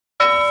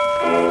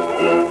I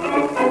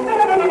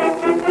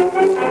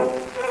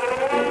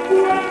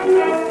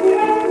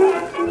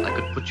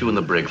could put you in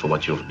the brig for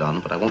what you've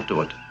done, but I won't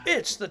do it.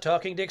 It's the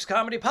Talking Dicks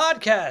Comedy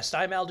Podcast.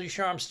 I'm Al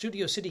Ducharme,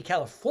 Studio City,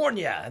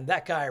 California, and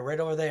that guy right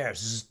over there, there he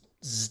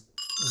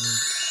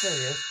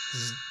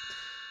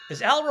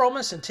is Al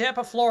Romas in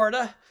Tampa,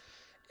 Florida,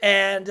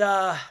 and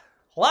a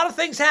lot of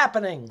things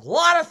happening.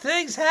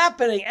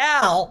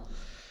 Al,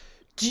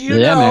 do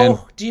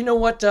you know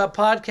what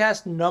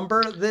podcast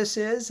number this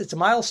is? It's a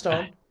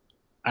milestone.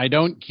 I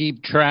don't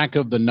keep track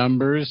of the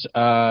numbers.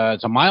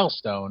 It's a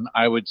milestone.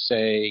 I would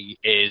say,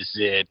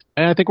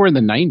 I think we're in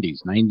the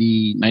 90s,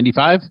 90,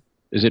 95?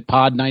 Is it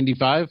pod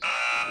 95?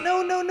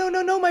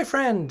 No, my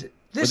friend.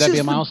 Would that be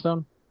a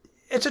milestone?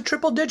 It's a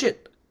triple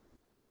digit.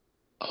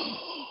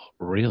 Oh,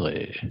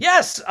 really?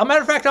 Yes. As a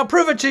matter of fact, I'll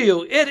prove it to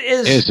you. It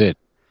is. Is it?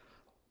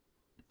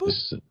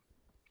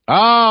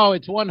 Oh,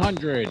 it's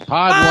 100.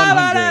 Pod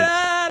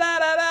 100.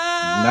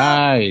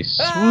 Nice.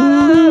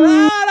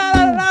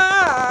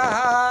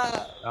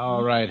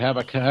 All right, have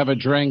a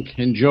drink.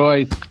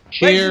 Enjoy.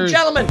 Cheers. Ladies and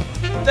gentlemen,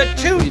 the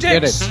two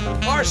dicks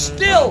are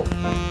still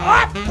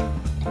up.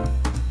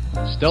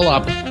 Still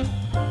up.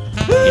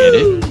 Get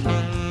it?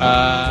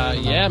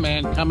 Yeah,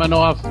 man. Coming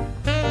off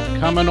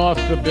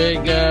the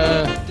big.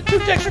 The two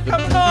dicks are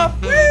coming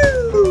off.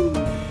 Woo!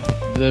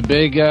 The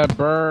big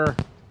Burr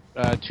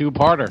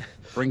two-parter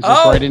brings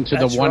us right into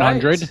the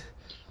 100. Right.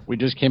 We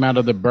just came out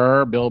of the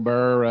Bill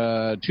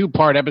Burr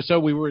two-part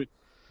episode. We were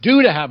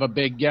due to have a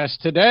big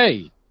guest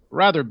today.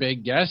 Rather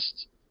big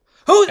guest.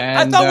 Who?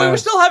 I thought we were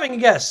still having a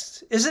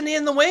guest. Isn't he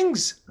in the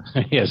wings?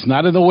 Yes,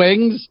 not in the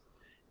wings.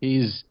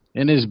 He's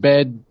in his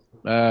bed,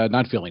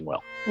 not feeling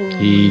well.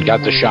 He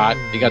got the shot.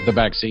 He got the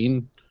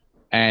vaccine,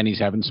 and he's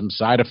having some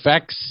side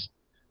effects.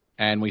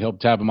 And we hope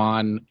to have him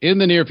on in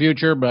the near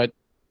future. But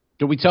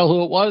did we tell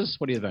who it was?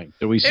 What do you think?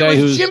 Did we say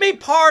who's Jimmy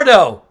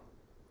Pardo?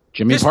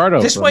 Jimmy Pardo.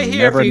 This way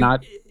here, in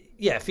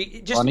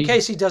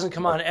case he doesn't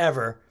come on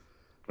ever.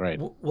 Right.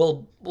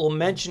 We'll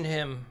mention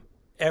him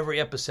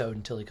every episode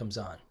until he comes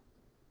on.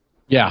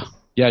 Yeah,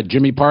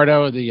 Jimmy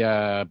Pardo,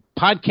 the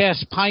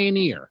podcast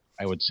pioneer,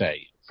 I would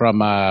say, from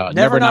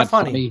Never Not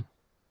Funny.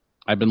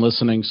 I've been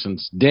listening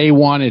since day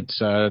one.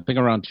 It's I think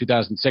around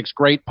 2006.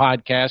 Great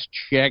podcast.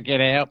 Check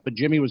it out. But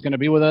Jimmy was going to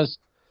be with us.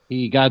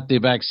 He got the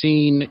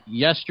vaccine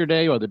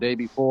yesterday or the day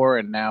before,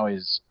 and now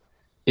is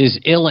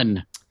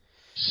illin.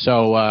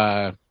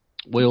 So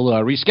we'll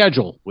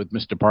reschedule with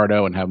Mr.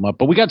 Pardo and have him up.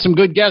 But we got some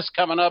good guests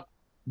coming up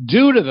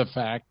due to the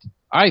fact,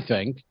 I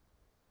think,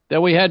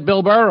 that we had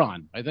Bill Burr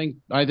on. I think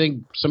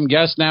some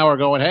guests now are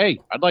going, hey,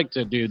 I'd like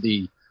to do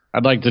the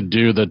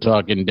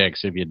Talking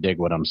Dicks, if you dig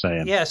what I'm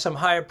saying. Yeah, some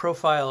higher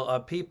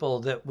profile people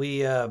that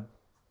we don't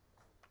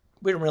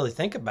really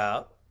think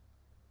about.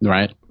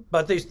 Right.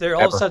 But they're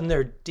all of a sudden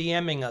they're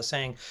DMing us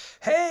saying,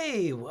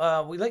 "Hey,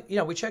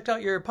 we checked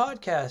out your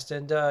podcast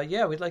and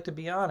we'd like to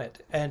be on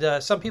it."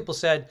 And some people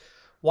said,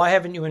 "Why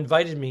haven't you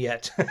invited me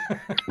yet?"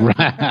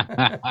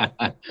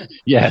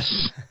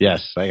 Yes,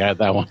 I got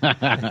that one.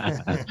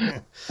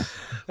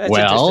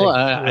 Well,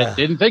 I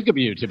didn't think of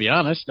you, to be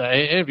honest.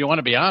 If you want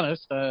to be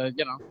honest,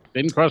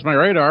 didn't cross my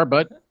radar,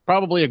 but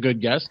probably a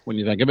good guest when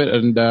you think of it.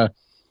 And a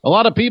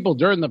lot of people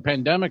during the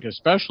pandemic,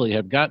 especially,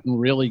 have gotten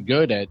really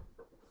good at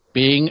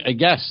being a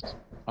guest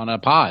on a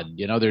pod.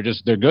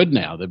 They're good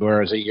now.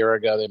 Whereas a year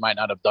ago they might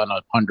not have done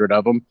 100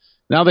 of them.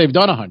 Now they've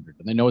done 100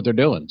 and they know what they're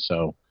doing.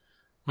 So.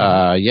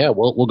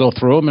 We'll go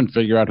through them and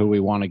figure out who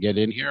we want to get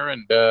in here,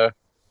 and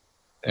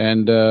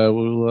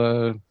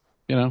we'll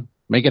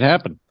make it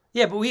happen.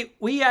 Yeah, but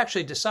we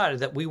actually decided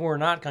that we were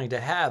not going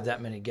to have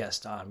that many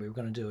guests on. We were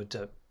going to do it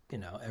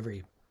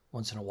every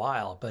once in a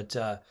while, but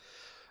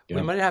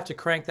we might have to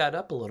crank that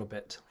up a little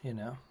bit.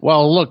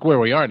 Well, look where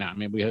we are now. I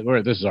mean,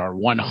 this is our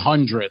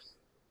 100th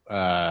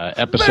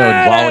episode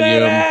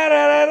volume.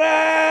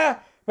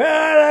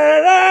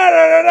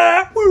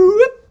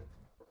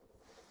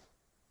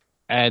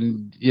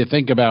 And you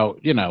think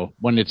about,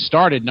 when it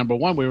started, number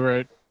one,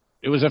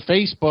 it was a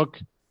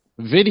Facebook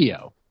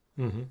video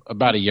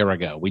about a year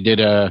ago. We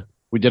did a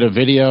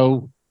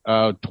video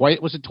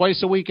twice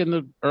a week in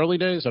the early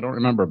days? I don't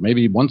remember.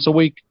 Maybe once a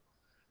week.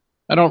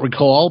 I don't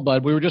recall,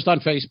 but we were just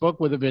on Facebook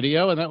with a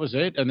video and that was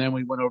it. And then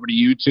we went over to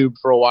YouTube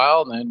for a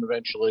while and then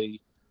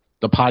eventually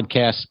the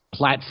podcast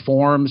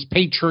platforms,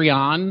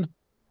 Patreon.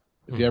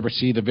 If you ever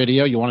see the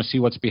video, you want to see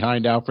what's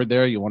behind Alfred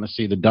there. You want to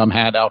see the dumb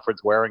hat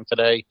Alfred's wearing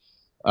today.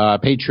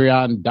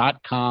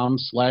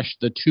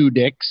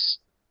 Patreon.com/the2dicks.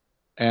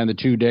 And the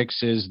Two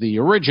Dicks is the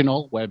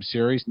original web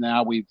series.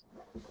 Now we've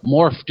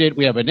morphed it.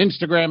 We have an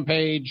Instagram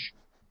page.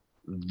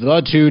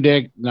 The Two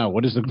Dick. No,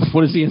 what is the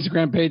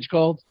Instagram page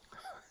called?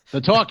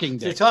 The Talking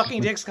Dicks. The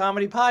Talking Dicks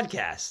Comedy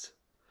Podcast.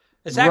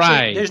 It's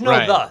actually there's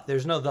no the.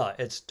 There's no the.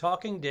 It's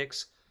Talking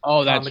Dicks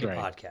Comedy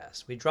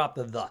Podcast. We dropped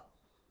the the.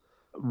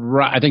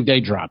 Right. I think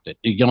they dropped it.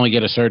 You can only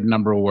get a certain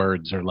number of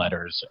words or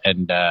letters.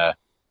 And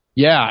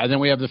and then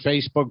we have the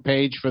Facebook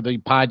page for the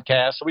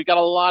podcast. So we got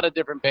a lot of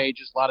different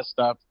pages, a lot of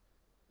stuff.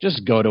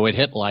 Just go to it,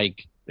 hit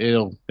like.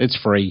 It's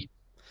free.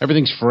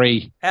 Everything's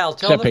free. Al,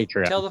 except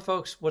Patreon. Tell the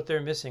folks what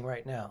they're missing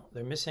right now.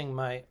 They're missing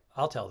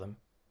I'll tell them.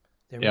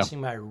 They're missing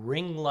my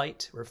ring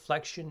light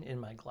reflection in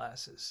my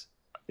glasses.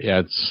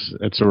 Yeah,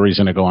 it's a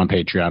reason to go on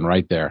Patreon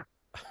right there.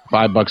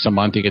 $5 a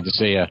month, you get to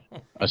see a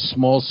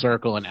small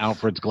circle in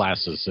Alfred's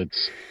glasses.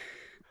 It's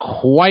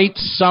quite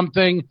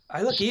something.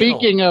 I look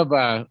speaking evil.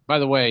 of, by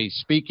the way,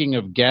 speaking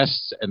of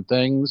guests and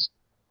things,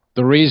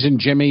 the reason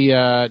Jimmy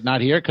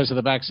not here because of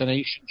the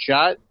vaccination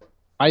shot,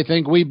 I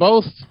think we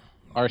both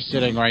are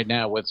sitting right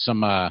now with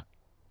some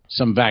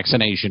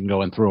vaccination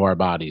going through our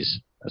bodies.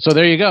 So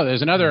there you go.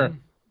 There's another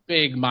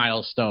big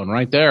milestone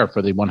right there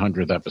for the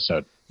 100th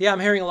episode. Yeah, I'm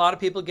hearing a lot of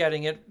people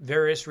getting it,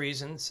 various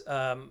reasons.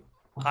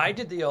 I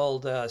did the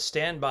old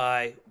stand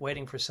by,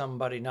 waiting for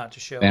somebody not to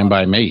show up. Stand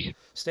by me.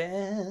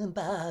 Stand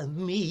by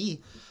me.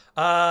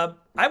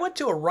 I went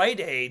to a Rite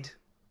Aid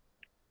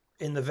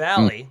in the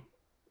Valley.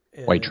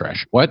 White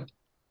trash. What?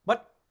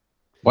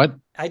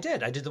 I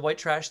did the white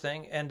trash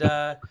thing, and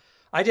I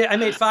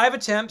made 5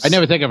 attempts. I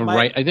never think of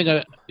right. I think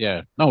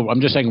no,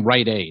 I'm just saying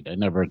Rite Aid. I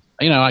never.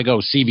 I go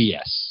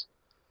CVS.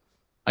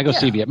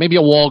 CVS. Maybe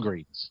a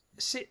Walgreens.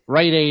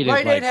 Rite Aid.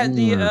 Rite Aid had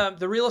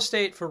the real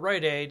estate for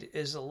Rite Aid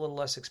is a little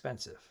less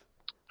expensive.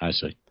 I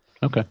see.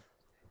 Okay.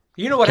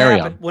 You know what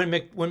happened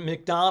when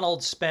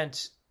McDonald's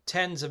spent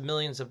tens of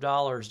millions of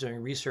dollars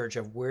doing research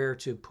of where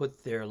to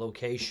put their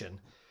location?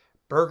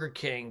 Burger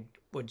King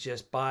would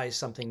just buy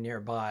something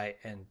nearby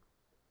and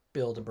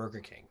build a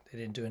Burger King. They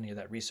didn't do any of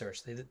that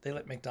research. They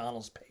let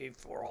McDonald's pay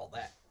for all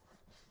that.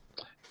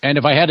 And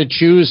if I had to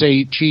choose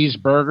a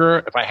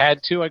cheeseburger,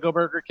 I go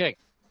Burger King.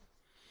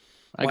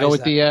 I go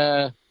with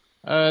the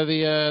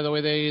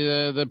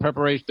way the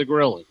preparation, the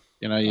grilling.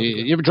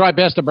 You ever drive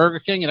past a Burger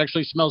King? It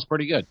actually smells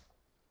pretty good.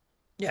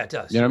 Yeah, it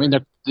does. You know what I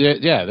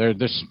mean?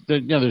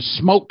 There's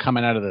smoke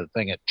coming out of the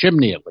thing, at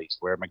chimney at least.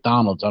 Where at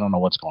McDonald's, I don't know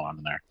what's going on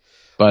in there.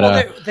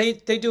 But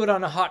they do it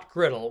on a hot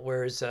griddle,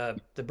 whereas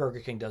the Burger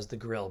King does the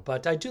grill.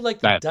 But I do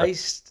like the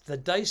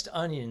diced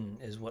onion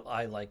is what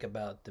I like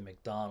about the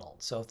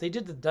McDonald's. So if they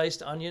did the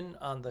diced onion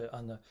on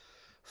the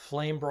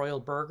flame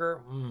broiled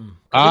burger,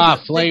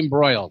 flame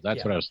broiled.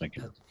 That's what I was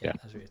thinking.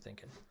 That's what you're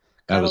thinking.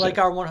 Kind of like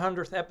our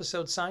 100th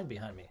episode sign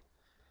behind me.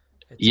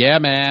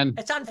 Man.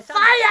 It's on fire.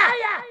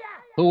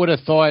 Who would have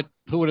thought?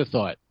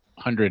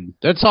 100.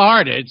 That's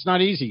hard. It's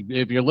not easy.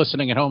 If you're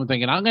listening at home and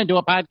thinking, I'm going to do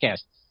a podcast.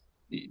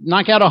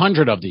 Knock out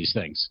 100 of these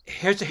things.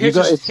 Here's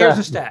a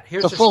stat.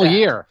 Here's a full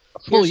year.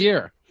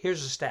 Year.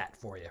 Here's a stat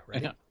for you.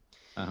 Ready?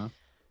 Uh-huh.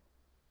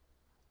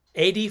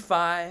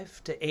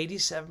 85 to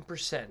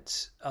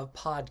 87% of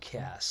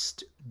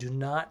podcasts do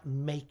not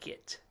make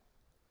it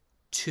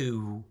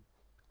to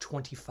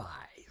 25.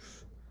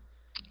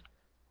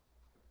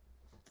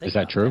 Is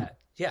that true?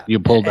 Yeah. You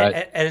pulled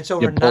that. And it's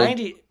over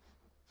 90.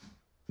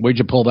 Where'd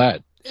you pull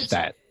that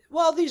stat?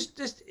 Well, it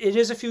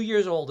is a few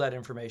years old, that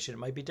information. It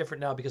might be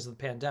different now because of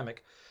the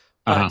pandemic.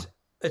 But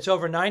it's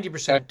over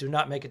 90% do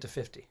not make it to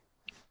 50.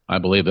 I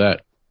believe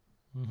that.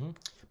 Mm-hmm.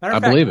 Matter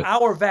of fact,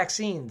 our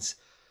vaccines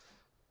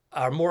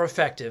are more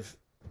effective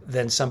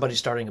than somebody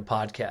starting a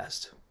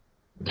podcast.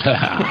 Does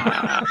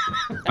that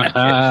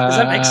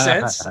make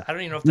sense? I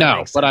don't even know if that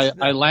makes sense. No,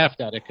 but I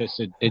laughed at it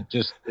because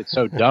it's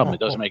so dumb.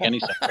 It doesn't make any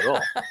sense at all.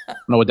 I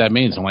don't know what that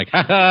means. I'm like,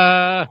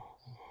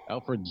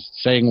 Alfred's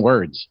saying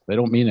words. They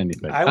don't mean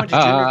anything. I went to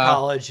junior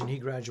college and he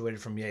graduated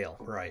from Yale.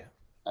 Where are you?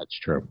 That's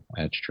true.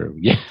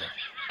 Yeah.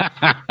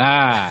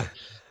 I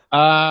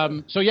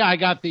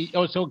got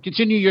so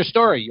continue your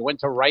story. You went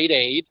to Rite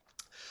Aid.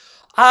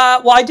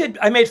 Well, I did.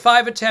 I made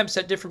 5 attempts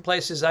at different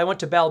places. I went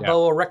to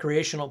Balboa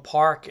Recreational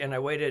Park, and I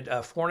waited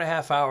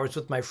 4.5 hours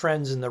with my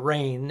friends in the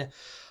rain.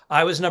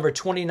 I was number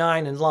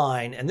 29 in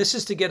line, and this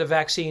is to get a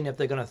vaccine if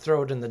they're going to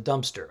throw it in the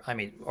dumpster. I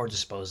mean, or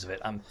dispose of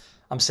it. I'm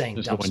saying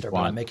dumpster,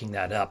 but I'm making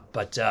that up.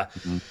 But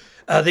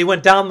they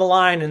went down the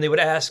line, and they would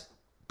ask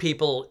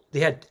people. They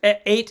had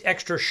 8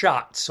 extra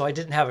shots, so I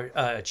didn't have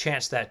a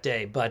chance that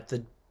day. But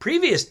the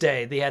previous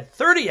day, they had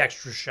 30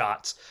 extra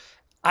shots.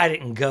 I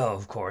didn't go,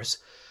 of course.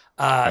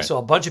 So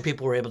a bunch of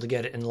people were able to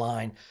get it in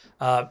line.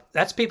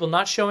 That's people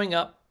not showing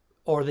up,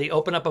 or they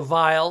open up a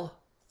vial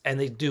and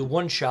they do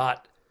 1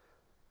 shot,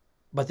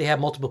 but they have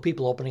multiple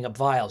people opening up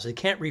vials. They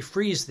can't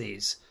refreeze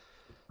these,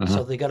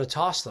 so they got to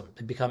toss them.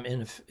 They become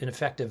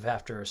ineffective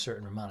after a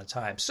certain amount of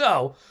time.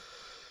 So,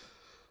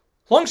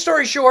 long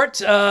story short,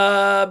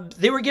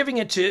 they were giving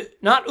it to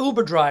not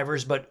Uber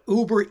drivers, but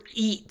Uber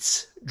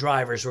Eats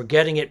drivers were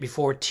getting it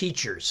before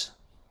teachers.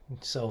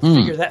 So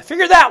figure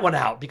that one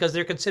out, because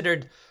they're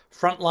considered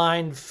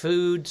frontline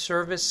food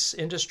service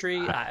industry.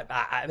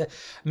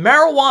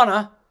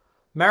 Marijuana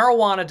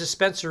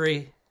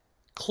dispensary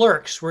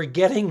clerks were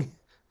getting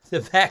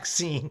the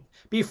vaccine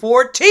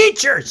before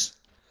teachers.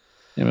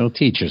 Yeah, well,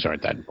 teachers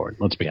aren't that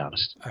important. Let's be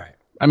honest. All right.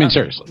 I mean,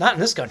 seriously. Not in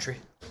this country.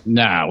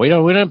 No, we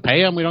don't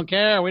pay them. We don't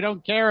care. We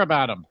don't care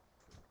about them.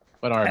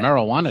 But our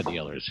marijuana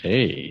dealers,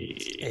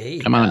 hey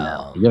come on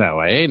now.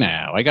 Hey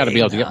now. I got to be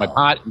able to get my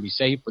pot and be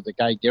safe with the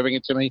guy giving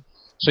it to me.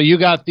 So you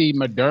got the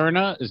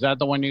Moderna. Is that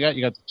the one you got?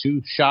 You got the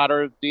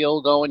 2-shotter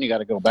deal going? You got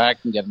to go back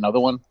and get another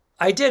one?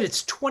 I did.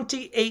 It's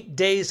 28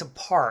 days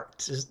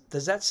apart.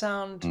 Does that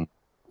sound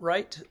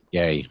right?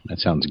 Yay! That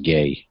sounds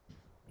gay.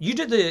 You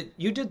did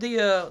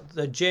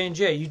the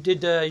J&J. You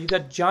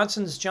got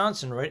Johnson's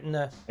Johnson right in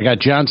the. I got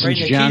Johnson's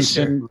right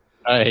Johnson.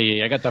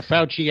 I got the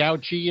Fauci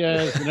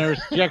ouchie.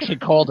 She actually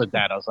called it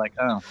that. I was like,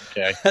 oh,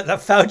 okay. The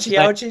Fauci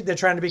ouchie. They're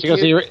trying to be she cute.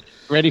 goes, are you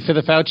ready for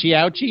the Fauci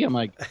ouchie? I'm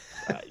like,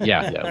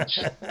 yeah.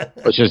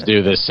 Let's just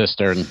do this,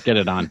 sister, and get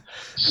it on.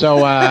 So,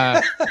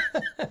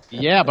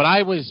 yeah. But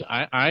I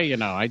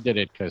did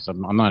it because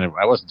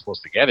I wasn't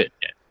supposed to get it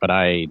yet. But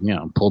I,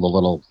 pulled a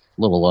little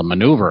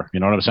maneuver.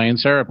 You know what I'm saying,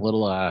 sir? A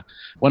little.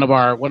 One of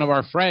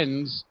our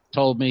friends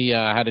told me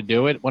how to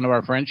do it. One of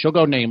our friends. She'll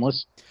go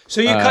nameless. So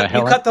you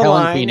cut the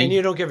line Keeney, and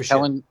you don't give a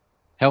shit.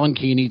 Helen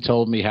Keeney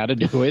told me how to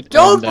do it.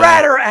 Don't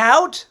rat her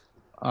out.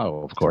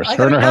 Oh, of course.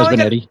 Her and her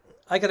husband Eddie.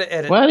 I gotta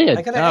edit. Well, yeah.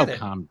 I gotta edit.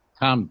 Calm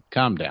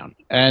down.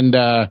 And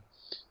I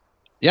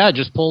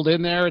just pulled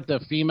in there at the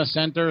FEMA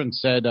center and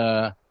said,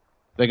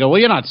 they go, well,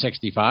 you're not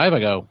 65. I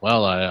go,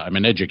 well, I'm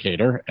an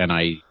educator and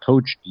I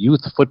coach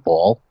youth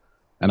football,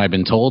 and I've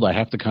been told I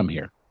have to come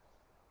here.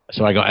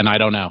 So I go, and I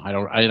don't know.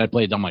 I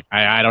played. I'm like,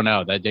 I don't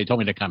know. They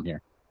told me to come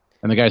here,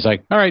 and the guy's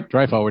like, all right,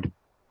 drive forward.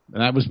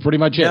 And that was pretty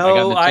much it.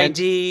 No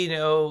ID,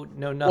 no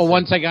nothing. Well,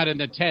 once I got in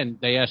the tent,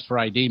 they asked for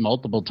ID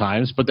multiple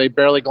times, but they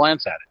barely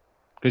glance at it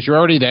because you're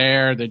already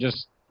there. They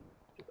just,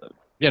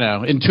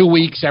 in 2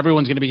 weeks,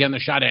 everyone's going to be getting the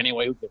shot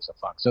anyway. Who gives a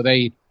fuck? So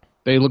they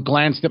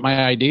glanced at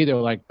my ID. They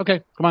were like,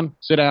 okay, come on,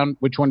 sit down.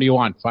 Which one do you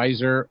want,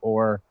 Pfizer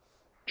or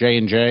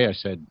J&J? I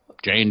said,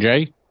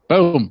 J&J.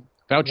 Boom.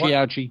 Fauci,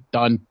 ouchie.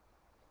 Done.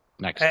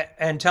 Next.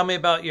 And tell me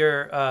about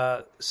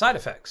your side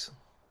effects.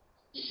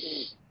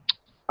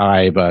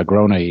 I've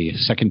grown a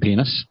second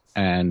penis,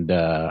 and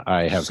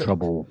I have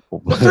trouble.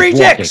 The Three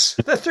Dicks,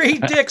 the Three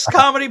Dicks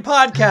comedy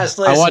podcast.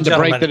 Ladies I wanted to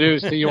break the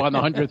news to you on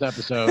the 100th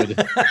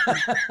episode.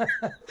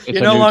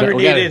 You're no longer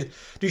needed.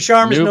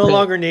 Ducharme is no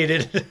longer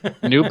needed.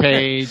 New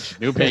page,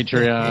 new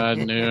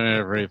Patreon, new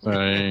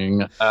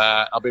everything.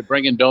 I'll be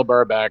bringing Bill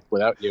Burr back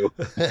without you.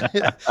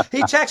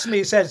 He texted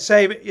me.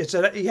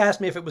 He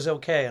asked me if it was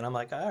okay, and I'm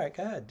like, all right,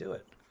 go ahead, do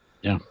it.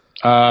 Yeah.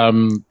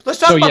 Let's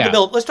talk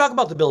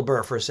about the Bill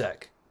Burr for a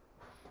sec.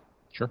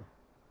 Sure.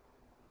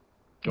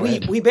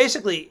 We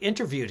basically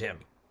interviewed him.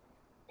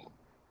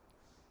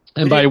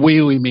 And by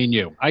we mean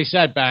you. I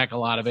sat back a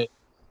lot of it,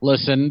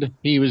 listened.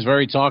 He was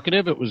very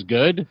talkative. It was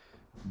good.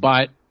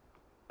 But,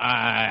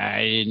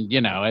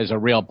 as a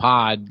real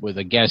pod with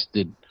a guest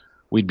that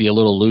we'd be a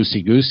little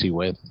loosey-goosey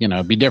with,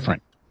 it'd be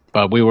different.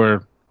 But we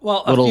were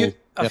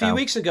a few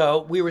weeks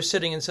ago, we were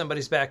sitting in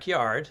somebody's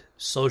backyard,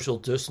 social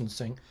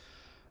distancing.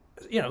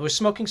 We're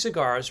smoking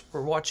cigars.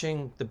 We're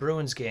watching the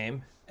Bruins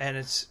game, and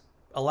it's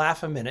a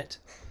laugh a minute.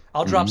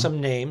 I'll drop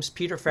some names.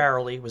 Peter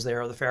Farrelly was there,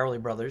 of the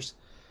Farrelly brothers.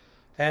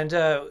 And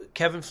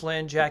Kevin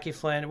Flynn, Jackie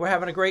Flynn. We're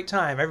having a great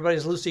time.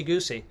 Everybody's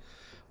loosey-goosey.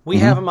 We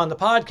have him on the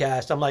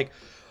podcast. I'm like,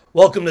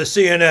 welcome to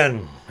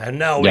CNN. And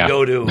now we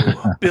go to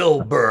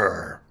Bill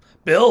Burr.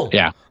 Bill?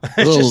 Yeah.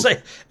 It's just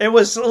like, it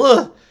was a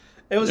little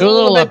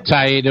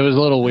uptight. It was a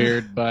little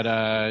weird, but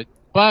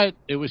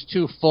it was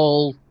two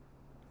full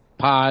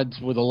pods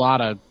with a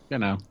lot of,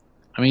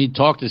 he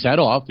talked his head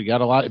off. You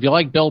got a lot. If you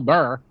like Bill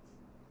Burr,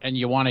 and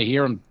you want to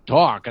hear him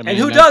talk. And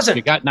who doesn't?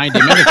 You got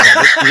 90 minutes of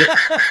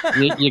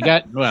it. You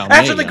got,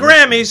 after the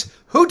Grammys,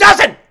 who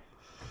doesn't?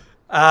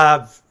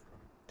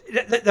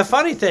 The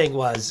funny thing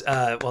was,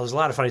 there's a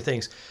lot of funny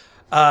things.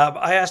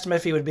 I asked him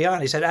if he would be on.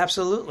 He said,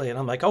 absolutely. And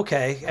I'm like,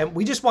 okay. And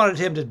we just wanted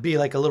him to be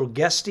like a little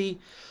guesty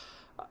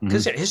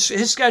because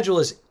his schedule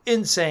is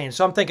insane.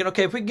 So I'm thinking,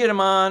 okay, if we can get him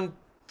on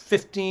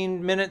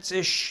 15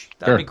 minutes-ish,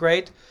 that'd be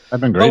great.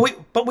 That'd been great.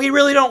 But we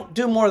really don't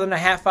do more than a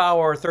half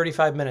hour or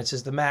 35 minutes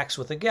is the max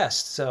with a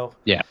guest. So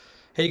yeah.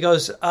 He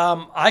goes,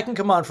 I can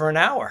come on for an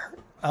hour.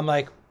 I'm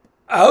like,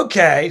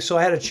 okay. So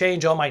I had to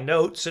change all my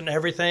notes and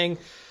everything.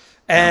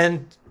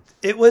 And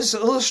it was a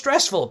little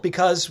stressful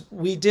because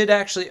we did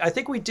I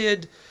think we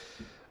did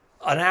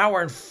an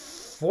hour and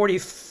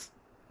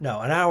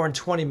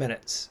 20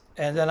 minutes.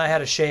 And then I had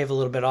to shave a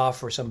little bit off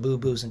for some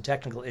boo-boos and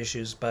technical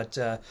issues. But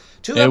 2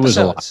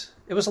 episodes.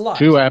 It was a lot.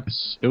 2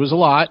 eps. It was a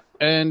lot.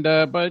 And,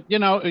 but, we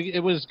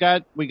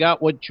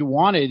got what you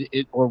wanted,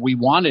 we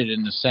wanted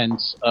in the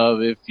sense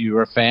of if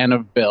you're a fan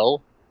of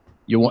Bill,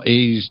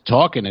 he's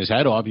talking his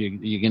head off.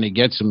 You're going to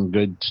get some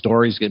good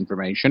stories,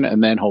 information,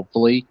 and then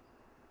hopefully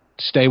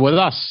stay with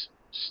us.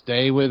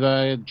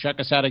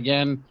 Check us out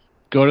again.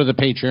 Go to the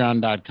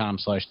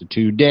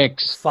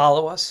patreon.com/the2dicks.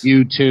 Follow us.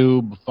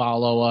 YouTube.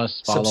 Follow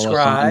us.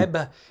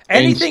 Subscribe.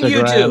 Anything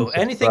you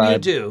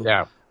do.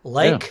 Yeah.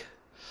 Like.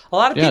 A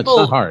lot of people.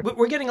 It's not hard.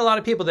 We're getting a lot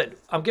of people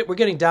we're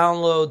getting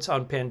downloads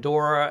on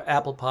Pandora,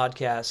 Apple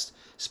Podcasts,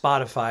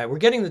 Spotify. We're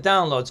getting the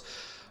downloads,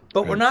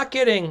 but we're not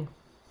getting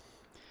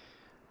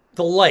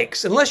the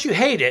likes unless you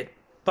hate it.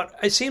 But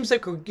it seems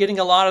like we're getting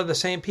a lot of the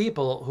same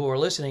people who are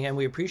listening, and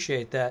we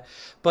appreciate that.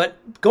 But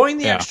going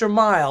the extra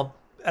mile,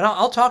 and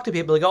I'll talk to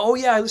people. They go, "Oh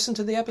yeah, I listened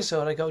to the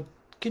episode." I go,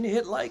 "Can you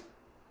hit like?"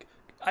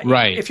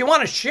 Right. If you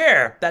want to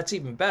share, that's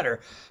even better.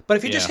 But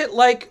if you just hit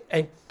like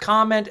and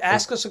comment,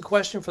 ask us a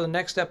question for the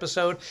next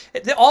episode.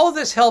 All of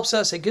this helps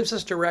us. It gives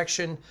us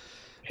direction.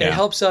 Yeah. It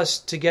helps us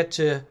to get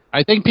to...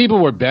 I think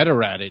people were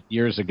better at it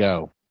years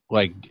ago.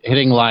 Like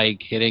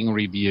hitting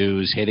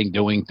reviews,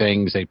 doing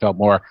things. They felt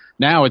more.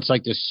 Now it's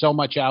like there's so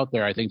much out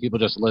there. I think people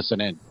just listen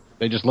in.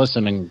 They just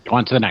listen and go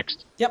on to the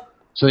next. Yep.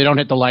 So they don't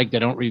hit the like. They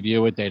don't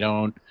review it. They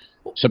don't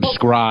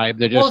subscribe.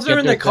 They just if they're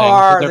get in their the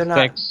car, they're not.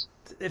 Fix.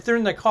 If they're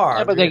in the car,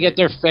 yeah, but they get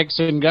their fix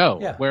and go.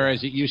 Yeah.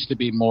 Whereas it used to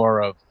be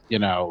more of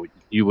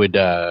you would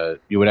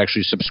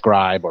actually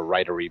subscribe or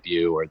write a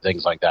review or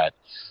things like that.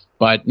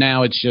 But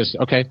now it's just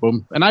okay,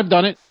 boom. And I've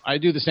done it. I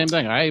do the same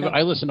thing.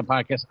 I listen to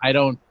podcasts. I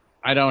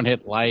don't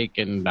hit like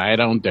and I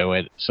don't do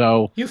it.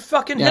 So you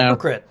fucking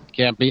hypocrite.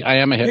 Can't be. I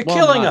am a hypocrite.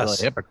 You're killing I'm not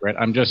us. A hypocrite.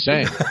 I'm just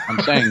saying.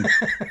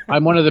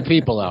 I'm one of the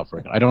people,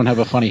 Alfred. I don't have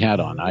a funny hat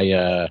on.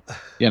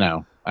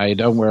 I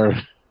don't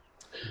wear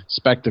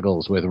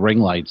spectacles with ring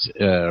lights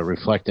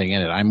reflecting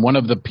in it. I'm one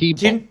of the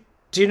people.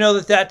 Do you know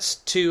that that's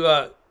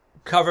to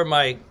cover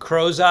my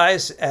crow's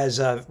eyes, as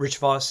Rich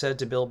Voss said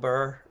to Bill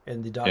Burr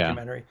in the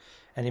documentary? Yeah.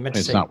 And he meant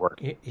to say not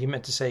working. He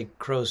meant to say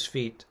crow's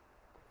feet.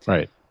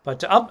 Right.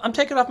 But I'm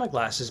taking off my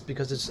glasses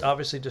because it's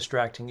obviously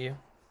distracting you.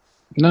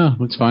 No,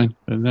 it's fine.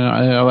 No,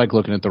 I like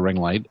looking at the ring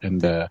light,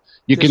 and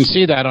you can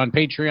see that on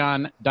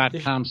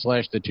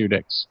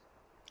patreon.com/the2dicks.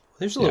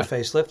 There's a little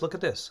facelift. Look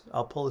at this.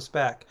 I'll pull this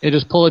back.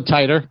 Just pull it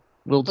tighter,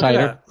 a little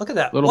tighter. Look at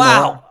that.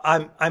 Wow.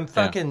 More. I'm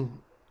fucking.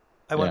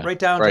 I went right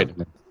down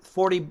to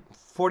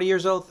 40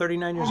 years old,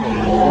 39 years old.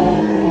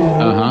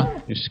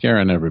 You're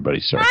scaring everybody,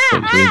 sir.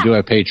 We do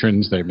have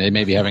patrons. They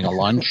may be having a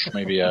lunch.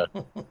 Maybe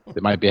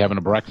they might be having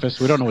a breakfast.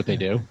 We don't know what they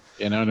do.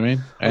 You know what I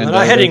mean? And they're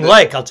not hitting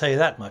like, I'll tell you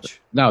that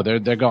much. No,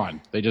 they're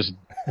gone. They just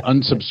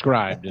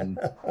unsubscribed, and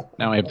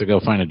now I have to go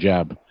find a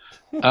job.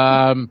 Hey,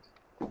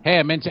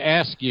 I meant to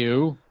ask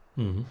you,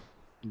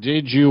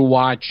 did you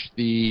watch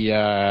the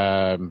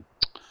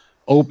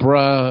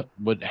Oprah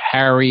with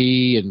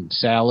Harry and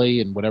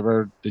Sally and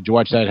whatever? Did you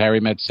watch that Harry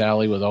Met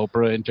Sally with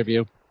Oprah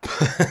interview?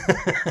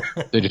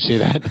 Did you see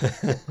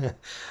that?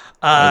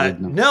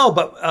 No,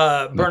 but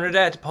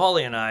Bernadette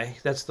Pauly and I,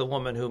 that's the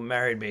woman who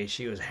married me,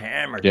 she was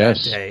hammered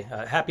that day.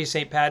 Happy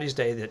St. Patty's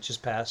Day that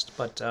just passed.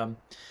 But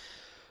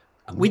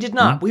we did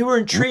not. We were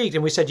intrigued,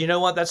 and we said, you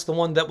know what, that's the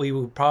one that we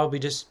would probably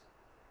just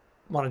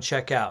want to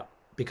check out.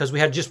 Because we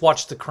had just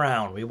watched The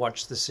Crown. We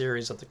watched the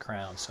series of The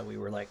Crown, so we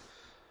were like...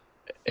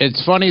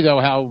 It's funny, though,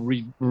 how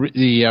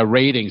the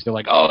ratings, they're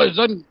like, oh, it's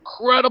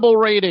incredible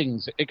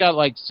ratings. It got,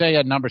 like, say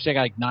a number, say it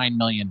got like 9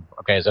 million,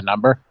 okay, as a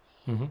number.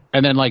 Mm-hmm.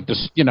 And then, like,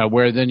 this,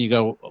 where then you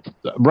go,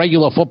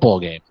 regular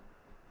football game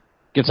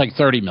gets like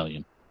 30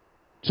 million.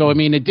 So, I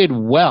mean, it did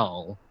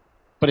well,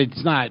 but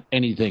it's not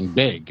anything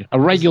big. A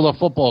regular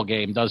football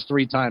game does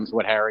 3 times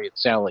what Harry and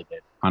Sally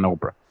did on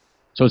Oprah.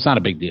 So it's not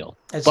a big deal.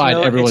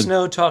 It's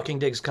no Talking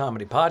Diggs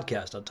comedy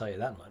podcast, I'll tell you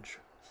that much.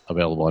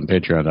 Available on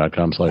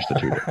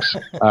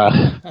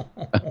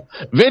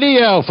patreon.com/the2dicks.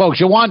 Video, folks.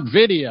 You want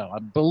video.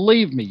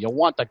 Believe me, you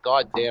want the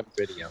goddamn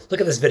video. Look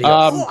at this video.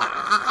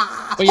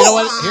 But you know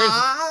what?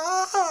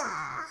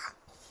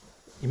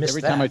 You missed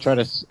every time I try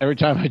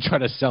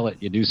to sell it,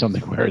 you do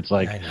something where it's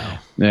like, I know.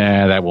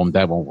 Nah,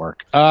 that won't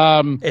work.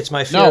 It's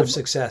my fear of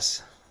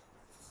success.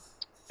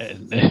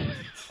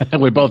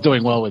 We're both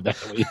doing well with that.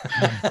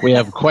 We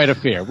have quite a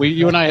fear.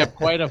 You and I have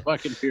quite a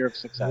fucking fear of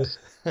success.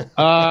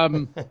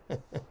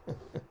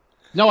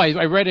 No,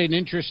 I read an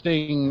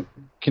interesting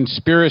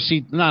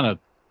not a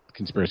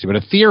conspiracy, but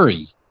a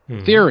theory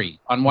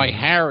on why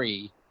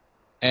Harry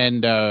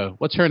and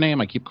what's her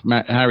name?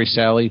 Harry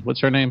Sally.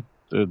 What's her name?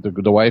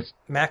 The wife?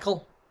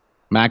 Mackle.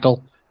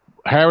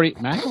 Harry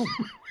Mackle.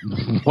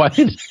 What?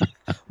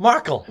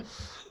 Markle.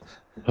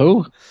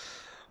 Who?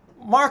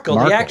 Markle,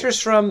 the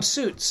actress from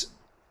Suits.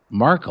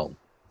 Markle.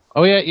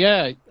 Oh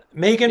yeah.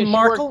 Meghan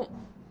Markle.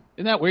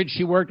 Isn't that weird?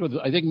 She worked with,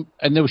 I think,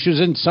 and she was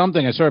in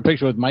something. I saw a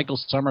picture with Michael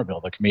Somerville,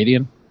 the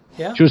comedian.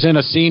 Yeah. She was in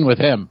a scene with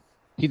him.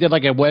 He did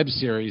like a web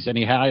series, and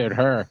he hired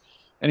her.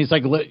 And he's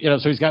like,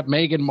 so he's got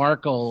Meghan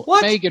Markle.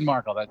 What? Meghan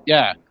Markle.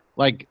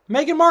 Like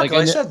Meghan Markle.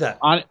 I said that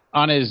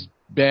on his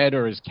bed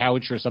or his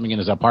couch or something in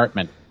his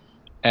apartment.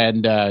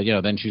 And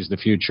then she's the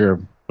future,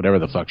 whatever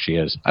the fuck she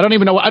is. I don't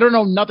even know. I don't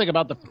know nothing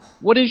about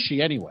what is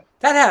she anyway?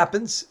 That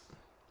happens.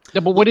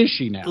 Yeah, but what is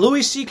she now?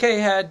 Louis C.K.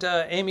 had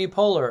Amy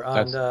Poehler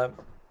on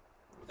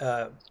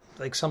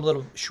like some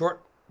little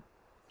short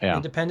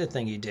independent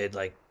thing he did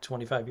like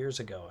 25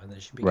 years ago, and then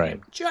she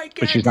became gigantic.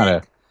 But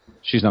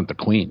she's not the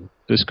queen.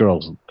 This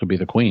girl could be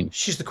the queen.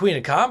 She's the queen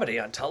of comedy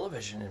on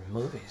television and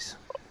movies.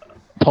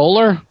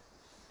 Poehler?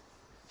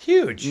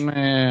 Huge.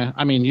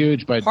 I mean,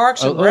 huge, but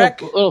Parks and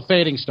Rec. A little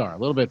fading star. A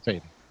little bit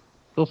fading.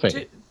 A little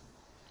fading.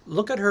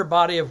 Look at her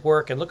body of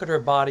work and look at her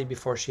body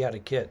before she had a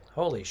kid.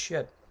 Holy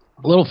shit.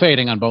 A little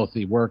fading on both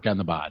the work and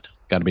the bod.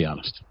 Got to be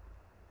honest.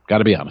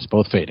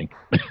 Both fading.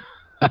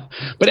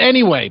 But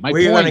anyway,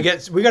 we're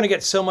gonna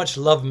get so much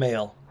love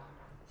mail.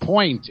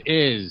 Point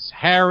is,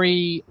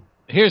 Harry.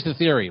 Here's the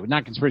theory,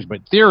 not conspiracy,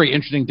 but theory.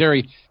 Interesting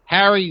theory.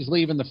 Harry's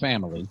leaving the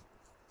family.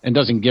 and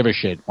doesn't give a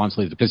shit, wants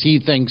to leave because he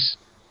thinks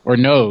or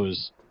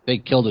knows they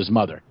killed his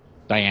mother,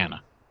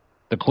 Diana.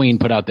 The Queen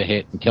put out the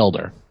hit and killed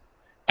her.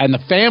 And the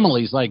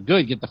family's like,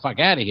 good, get the fuck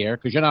out of here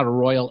because you're not a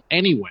royal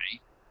anyway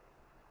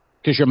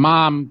because your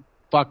mom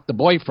fucked the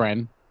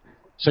boyfriend,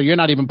 so you're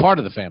not even part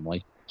of the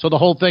family. So the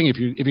whole thing, if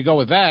you go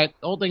with that,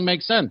 the whole thing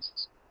makes sense.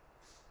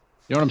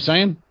 You know what I'm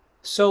saying?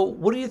 So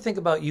what do you think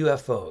about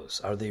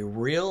UFOs? Are they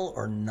real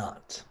or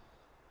not?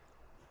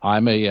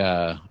 I'm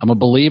a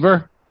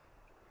believer.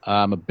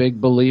 I'm a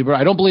big believer.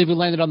 I don't believe we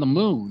landed on the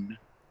moon,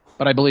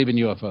 but I believe in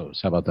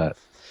UFOs. How about that?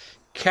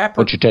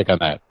 What's your take on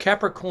that?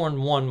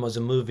 Capricorn 1 was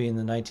a movie in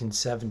the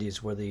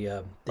 1970s where they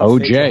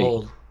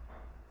OJ.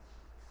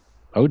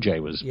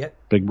 OJ was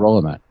big role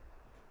in that.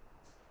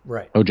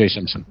 Right. O.J.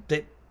 Simpson.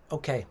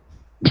 Okay.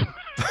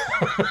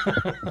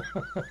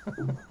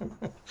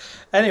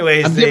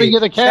 Anyways, I'm giving you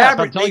the cap.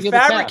 They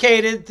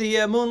fabricated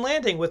the moon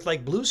landing with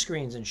like blue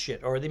screens and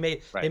shit, or they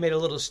made a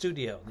little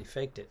studio. They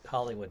faked it.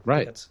 Hollywood.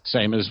 Right.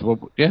 Same as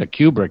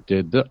Kubrick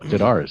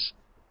did ours.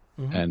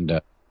 Mm-hmm.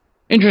 And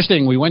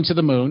interesting. We went to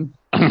the moon.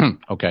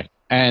 Okay.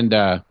 And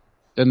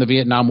then the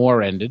Vietnam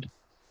War ended.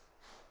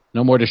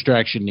 No more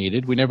distraction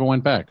needed. We never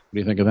went back. What do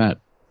you think of that?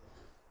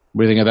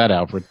 What do you think of that,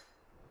 Alfred?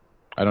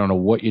 I don't know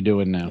what you're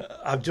doing now.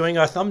 I'm doing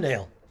our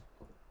thumbnail.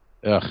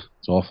 Ugh,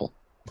 it's awful.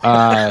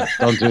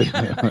 Don't do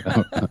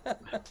that.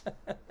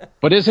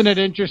 But isn't it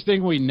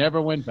interesting? We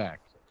never went back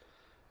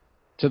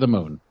to the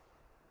moon.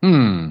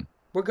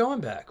 We're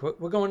going back.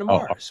 We're going to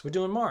Mars. We're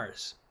doing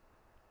Mars.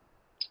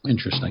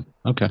 Interesting.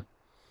 Okay.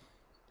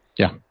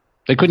 Yeah.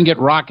 They couldn't get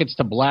rockets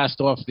to blast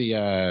off. They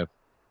were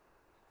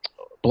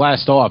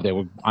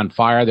on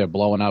fire. They're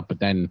blowing up. But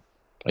then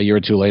a year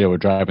or two later, we're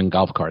driving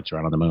golf carts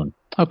around on the moon.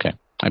 Okay.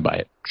 I buy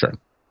it. Sure.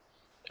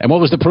 And what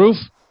was the proof?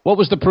 What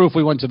was the proof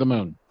we went to the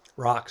moon?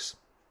 Rocks.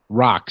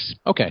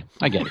 Okay.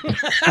 I get it.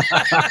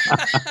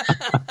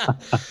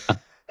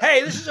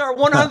 Hey, this is our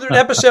 100th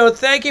episode.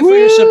 Thank you for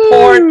your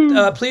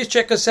support. Please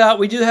check us out.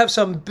 We do have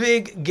some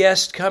big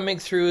guests coming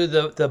through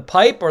the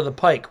pipe or the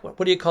pike. What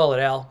do you call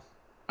it, Al?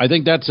 I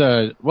think that's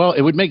it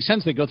would make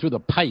sense to go through the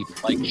pipe,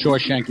 like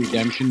Shawshank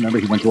Redemption. Remember,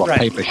 he went through a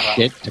pipe of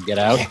shit to get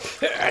out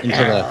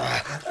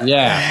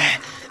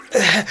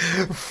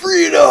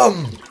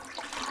freedom.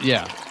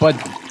 Yeah, but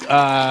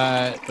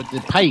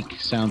the pike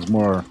sounds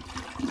more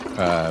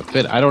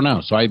fit. I don't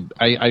know, so I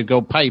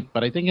go pipe,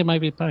 but I think it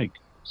might be pike.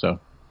 So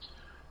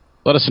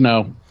let us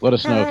know. Let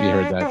us know if you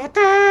heard that.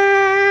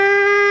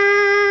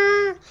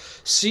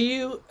 See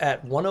you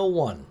at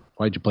 101.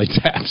 Why'd you play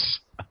taps?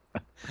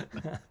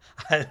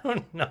 I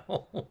don't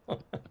know.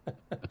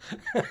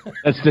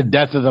 That's the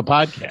death of the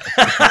podcast.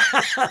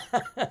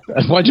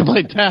 Why'd you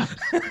play taps?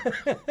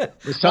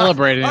 We're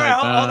celebrating. All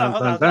right,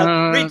 hold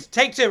on. Read,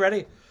 take two,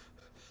 ready?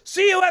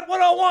 See you at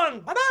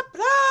 101.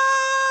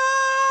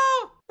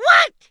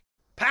 What?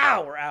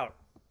 Pow, we're out.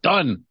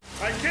 Done.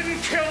 I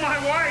didn't kill my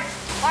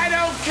wife. I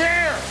don't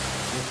care.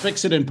 We'll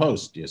fix it in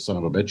post, you son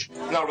of a bitch.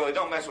 No, really,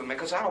 don't mess with me,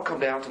 because I don't come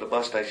down to the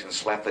bus station and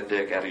slap the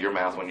dick out of your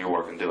mouth when you're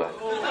working, do I?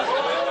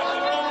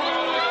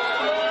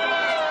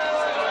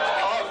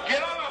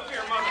 Get on up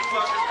here,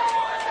 motherfucker.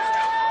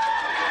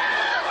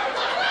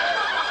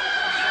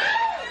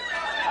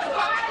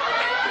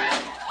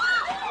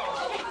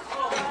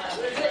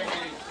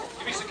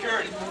 Give me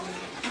security.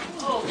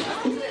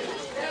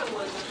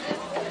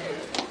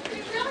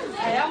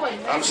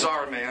 I'm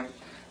sorry, man.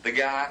 The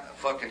guy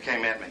fucking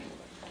came at me.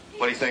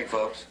 What do you think,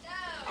 folks?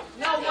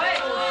 No way.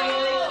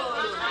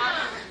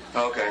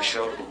 Okay,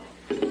 show. All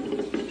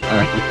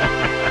right.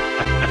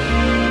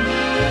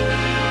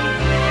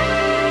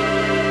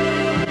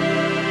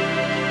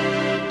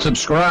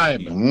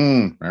 Subscribe.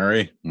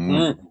 Mary.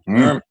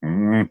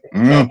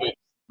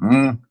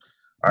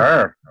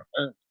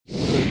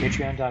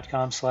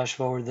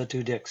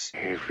 Patreon.com/forward-the-two-dicks.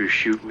 If you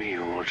shoot me,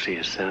 you won't see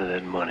a cent of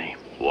that money.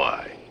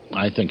 Why?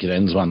 I think it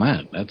ends on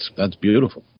that. That's beautiful.